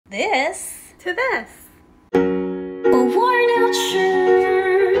this to this. A worn out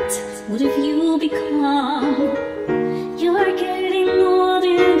shirt, what have you become? You're getting old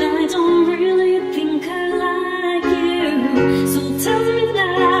and I don't really think I like you. So tell me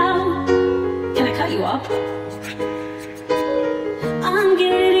now, can I cut you up? I'm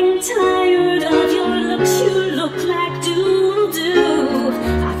getting tired of your looks, you look like doo-doo.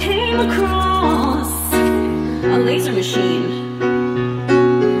 I came across a laser machine.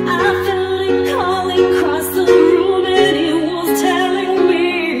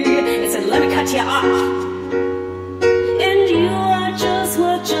 You up. And you are just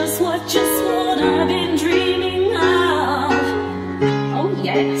what I've been dreaming of. Oh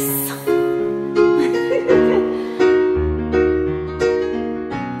yes.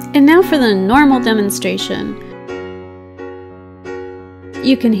 And now for the normal demonstration.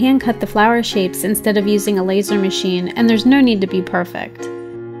 You can hand cut the flower shapes instead of using a laser machine, and there's no need to be perfect.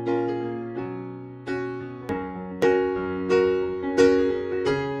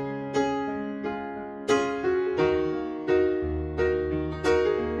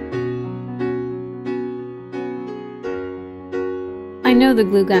 I know the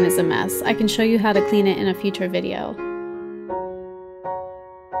glue gun is a mess. I can show you how to clean it in a future video.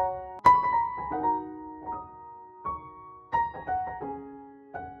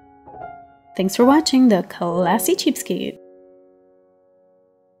 Thanks for watching the Classy Cheapskate.